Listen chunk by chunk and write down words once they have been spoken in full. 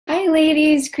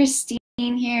ladies, Christine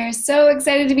here. So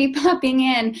excited to be popping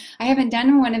in. I haven't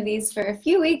done one of these for a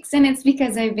few weeks, and it's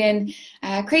because I've been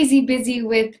crazy busy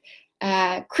with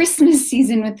Christmas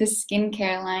season with the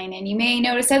skincare line. And you may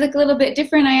notice I look a little bit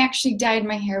different. I actually dyed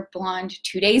my hair blonde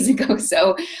 2 days ago,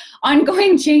 so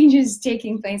ongoing changes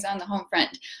taking place on the home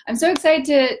front. I'm so excited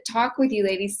to talk with you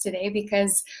ladies today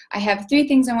because I have 3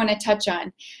 things I want to touch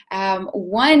on.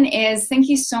 One is thank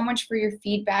you so much for your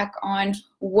feedback on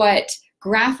what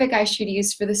graphic I should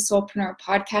use for the Soulpreneur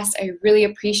podcast. I really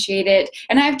appreciate it.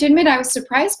 And I have to admit, I was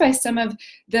surprised by some of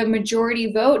the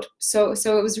majority vote. So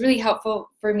it was really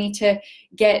helpful for me to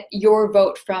get your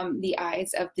vote from the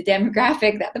eyes of the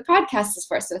demographic that the podcast is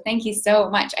for. So thank you so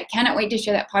much. I cannot wait to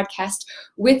share that podcast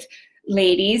with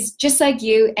ladies just like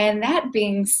you. And that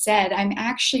being said, I'm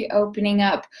actually opening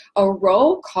up a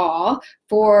roll call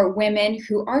for women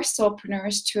who are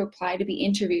soulpreneurs to apply to be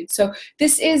interviewed. So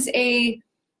this is a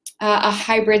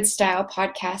hybrid style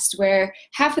podcast where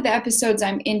half of the episodes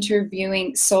I'm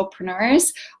interviewing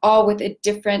soulpreneurs, all with a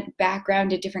different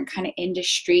background, a different kind of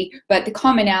industry, but the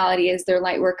commonality is they're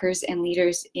light workers and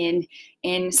leaders in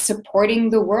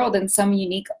supporting the world in some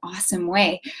unique, awesome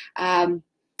way.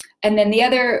 And then the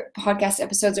other podcast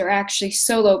episodes are actually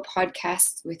solo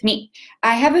podcasts with me.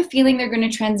 I have a feeling they're going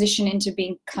to transition into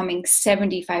becoming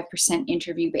 75%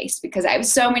 interview based because I have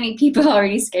so many people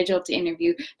already scheduled to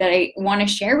interview that I want to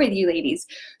share with you ladies.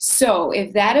 So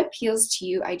if that appeals to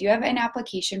you, I do have an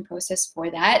application process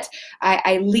for that.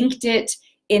 I linked it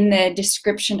in the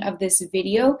description of this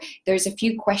video. There's a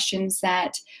few questions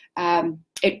that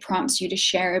it prompts you to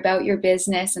share about your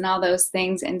business and all those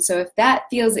things. And so if that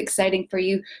feels exciting for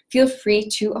you, feel free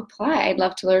to apply. I'd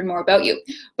love to learn more about you.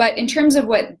 But in terms of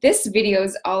what this video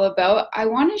is all about, I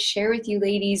want to share with you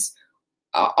ladies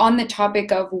on the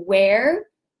topic of where,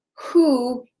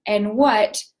 who, and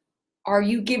what are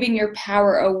you giving your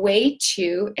power away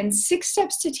to, and 6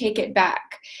 steps to take it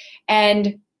back.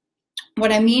 And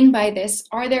what I mean by this,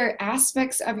 are there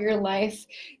aspects of your life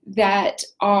that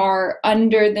are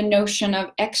under the notion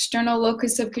of external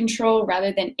locus of control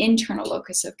rather than internal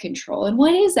locus of control? And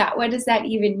what is that? What does that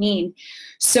even mean?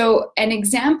 So an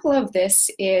example of this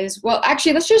is, well,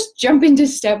 actually, let's just jump into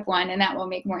step 1 and that will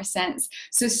make more sense.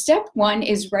 So step 1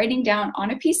 is writing down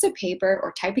on a piece of paper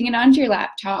or typing it onto your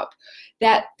laptop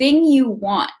that thing you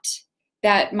want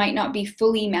that might not be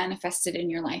fully manifested in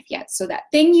your life yet. So that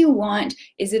thing you want,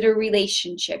 is it a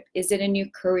relationship? Is it a new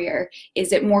career?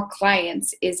 Is it more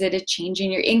clients? Is it a change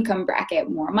in your income bracket,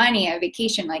 more money, a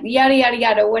vacation, like yada, yada,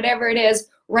 yada, whatever it is,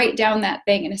 write down that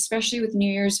thing. And especially with New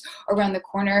Year's around the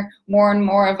corner, more and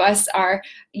more of us are,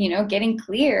 getting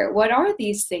clear. What are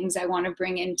these things I want to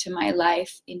bring into my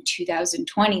life in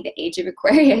 2020, the age of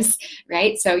Aquarius,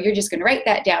 right? So you're just going to write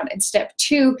that down. And step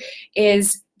 2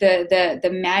 is the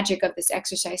magic of this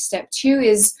exercise. Step 2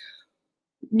 is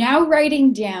now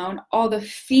writing down all the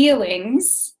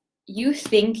feelings you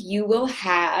think you will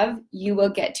have, you will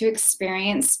get to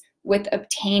experience with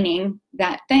obtaining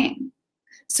that thing.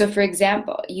 So for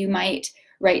example, you might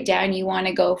write down you want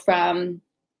to go from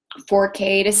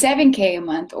 4K to 7K a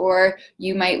month, or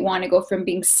you might want to go from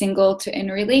being single to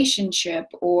in a relationship,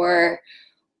 or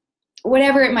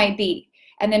whatever it might be.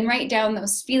 And then write down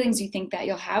those feelings you think that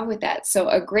you'll have with that. So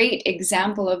a great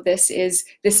example of this is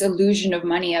this illusion of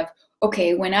money of,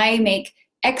 okay, when I make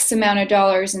X amount of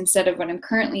dollars instead of what I'm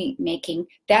currently making,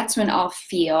 that's when I'll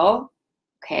feel,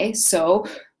 okay, so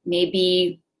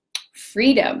maybe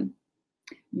freedom.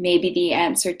 Maybe the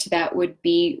answer to that would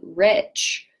be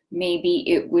rich. Maybe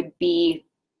it would be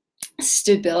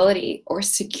stability or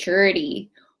security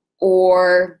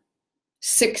or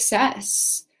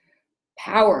success,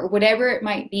 power, whatever it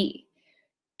might be.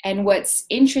 And what's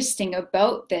interesting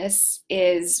about this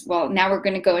is, well, now we're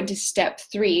going to go into step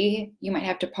 3. You might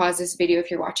have to pause this video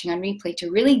if you're watching on replay to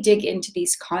really dig into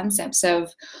these concepts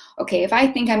of, okay, if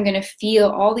I think I'm going to feel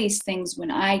all these things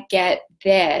when I get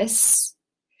this,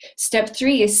 step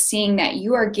 3 is seeing that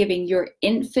you are giving your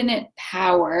infinite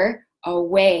power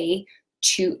away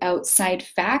to outside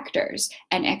factors,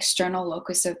 an external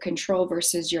locus of control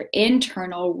versus your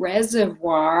internal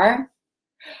reservoir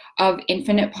of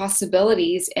infinite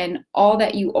possibilities and all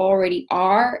that you already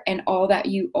are and all that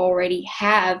you already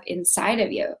have inside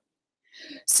of you.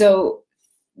 So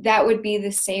that would be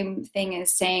the same thing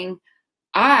as saying,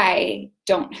 I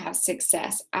don't have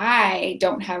success. I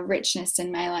don't have richness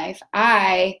in my life.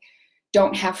 I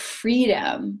don't have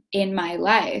freedom in my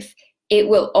life. It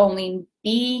will only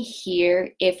be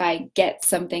here if I get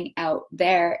something out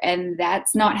there. And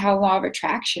that's not how law of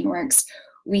attraction works.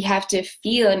 We have to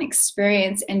feel and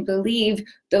experience and believe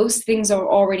those things are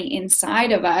already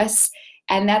inside of us.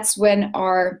 And that's when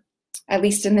our at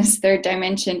least in this third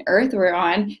dimension earth we're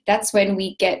on, that's when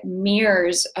we get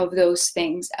mirrors of those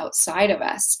things outside of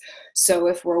us. So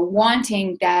if we're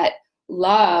wanting that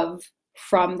love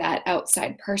from that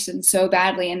outside person so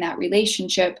badly in that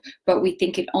relationship, but we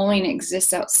think it only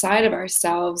exists outside of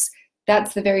ourselves,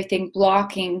 that's the very thing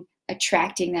blocking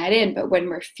attracting that in. But when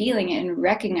we're feeling it and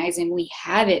recognizing we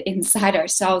have it inside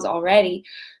ourselves already,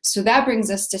 so that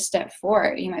brings us to step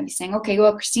 4. You might be saying, okay,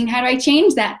 well, Christine, how do I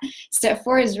change that? Step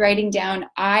 4 is writing down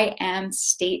I am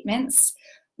statements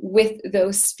with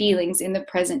those feelings in the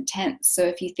present tense. So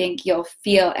if you think you'll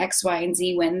feel X, Y, and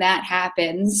Z when that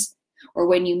happens, or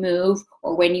when you move,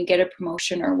 or when you get a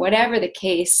promotion, or whatever the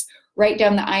case, write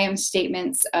down the I am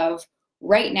statements of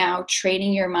right now,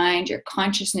 training your mind, your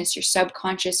consciousness, your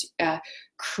subconscious,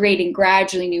 creating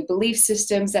gradually new belief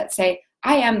systems that say,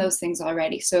 I am those things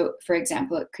already. So for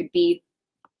example, it could be,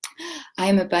 I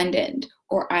am abundant,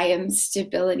 or I am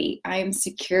stability, I am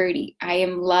security, I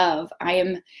am love, I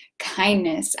am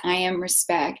kindness, I am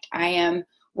respect, I am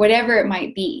whatever it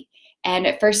might be. And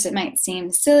at first it might seem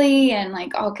silly and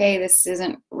like, okay, this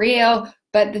isn't real.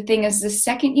 But the thing is, the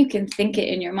second you can think it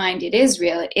in your mind, it is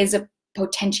real. It is a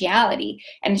potentiality.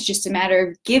 And it's just a matter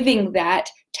of giving that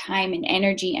time and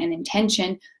energy and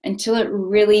intention until it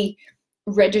really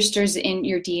registers in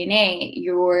your DNA,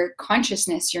 your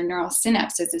consciousness, your neural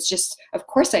synapses. It's just, of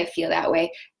course I feel that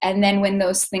way. And then when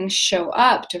those things show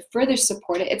up to further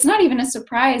support it, it's not even a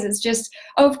surprise. It's just,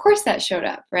 oh, of course that showed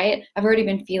up, right? I've already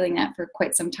been feeling that for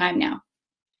quite some time now.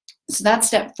 So that's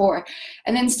step 4.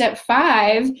 And then step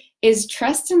 5 is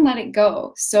trust and let it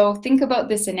go. So think about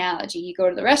this analogy. You go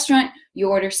to the restaurant, you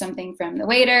order something from the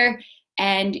waiter,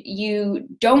 and you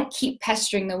don't keep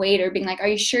pestering the waiter, being like, are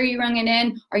you sure you rung it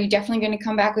in? Are you definitely going to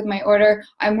come back with my order?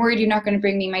 I'm worried you're not going to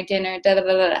bring me my dinner, da da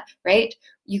da da, right?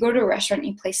 You go to a restaurant,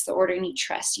 you place the order, and you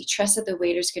trust. You trust that the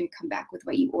waiter's going to come back with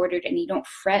what you ordered, and you don't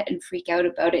fret and freak out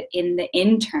about it in the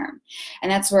interim.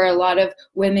 And that's where a lot of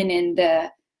women in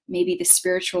maybe the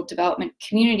spiritual development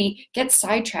community get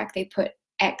sidetracked. They put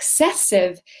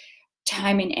excessive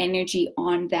time and energy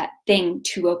on that thing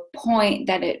to a point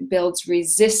that it builds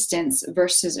resistance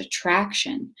versus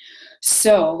attraction.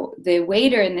 So the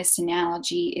waiter in this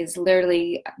analogy is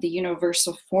literally the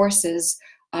universal forces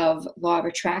of law of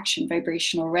attraction,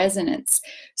 vibrational resonance.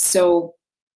 So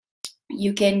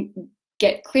you can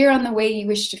get clear on the way you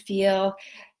wish to feel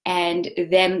and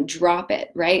then drop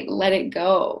it, right? Let it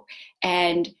go.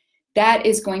 And that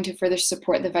is going to further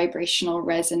support the vibrational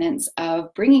resonance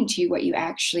of bringing to you what you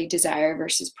actually desire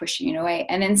versus pushing it away.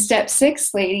 And then step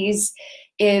 6, ladies,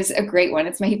 is a great one.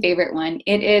 It's my favorite one.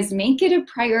 It is make it a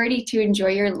priority to enjoy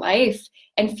your life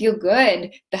and feel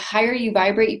good. The higher you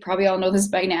vibrate, you probably all know this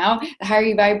by now, the higher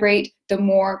you vibrate, the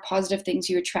more positive things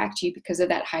you attract to you because of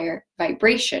that higher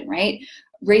vibration, right?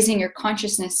 Raising your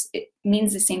consciousness, it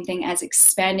means the same thing as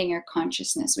expanding your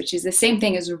consciousness, which is the same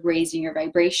thing as raising your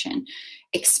vibration.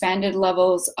 Expanded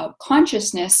levels of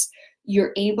consciousness,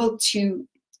 you're able to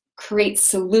create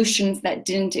solutions that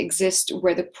didn't exist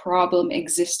where the problem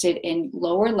existed in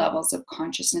lower levels of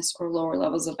consciousness or lower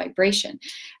levels of vibration.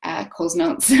 Cole's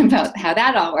notes about how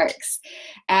that all works.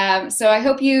 So I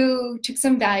hope you took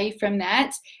some value from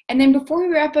that. And then before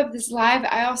we wrap up this live,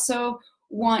 I also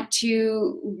want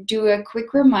to do a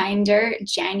quick reminder.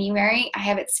 January, I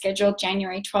have it scheduled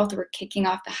January 12th. We're kicking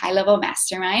off the High Level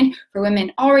Mastermind for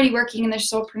women already working in their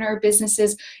solopreneur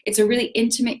businesses. It's a really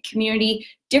intimate community,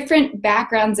 different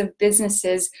backgrounds of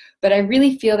businesses, but I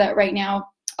really feel that right now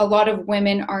a lot of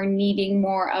women are needing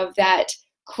more of that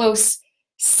close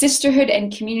sisterhood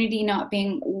and community, not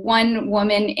being one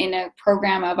woman in a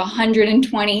program of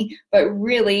 120, but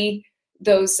really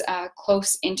those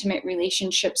close, intimate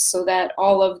relationships so that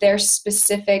all of their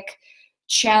specific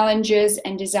challenges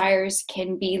and desires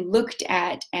can be looked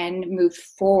at and moved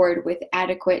forward with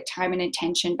adequate time and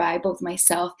attention by both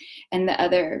myself and the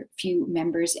other few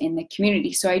members in the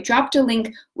community. So I dropped a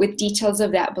link with details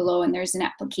of that below, and there's an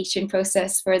application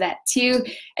process for that too.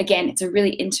 Again, it's a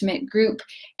really intimate group,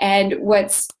 and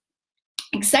what's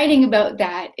exciting about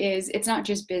that is it's not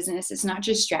just business, it's not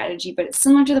just strategy, but it's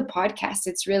similar to the podcast.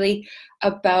 It's really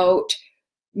about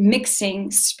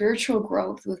mixing spiritual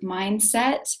growth with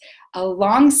mindset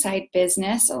alongside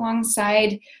business,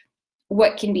 alongside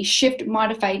what can be shift,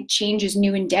 modified changes,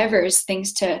 new endeavors,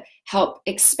 things to help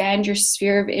expand your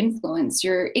sphere of influence,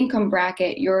 your income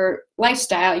bracket, your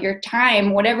lifestyle, your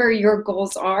time, whatever your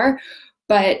goals are,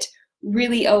 but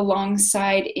really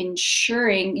alongside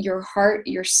ensuring your heart,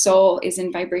 your soul is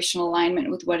in vibrational alignment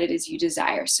with what it is you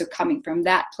desire. So coming from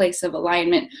that place of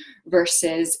alignment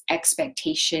versus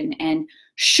expectation and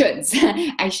shoulds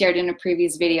I shared in a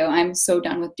previous video. I'm so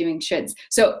done with doing shoulds.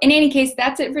 So in any case,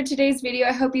 that's it for today's video.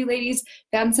 I hope you ladies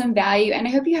found some value, and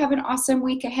I hope you have an awesome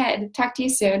week ahead. Talk to you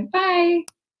soon. Bye.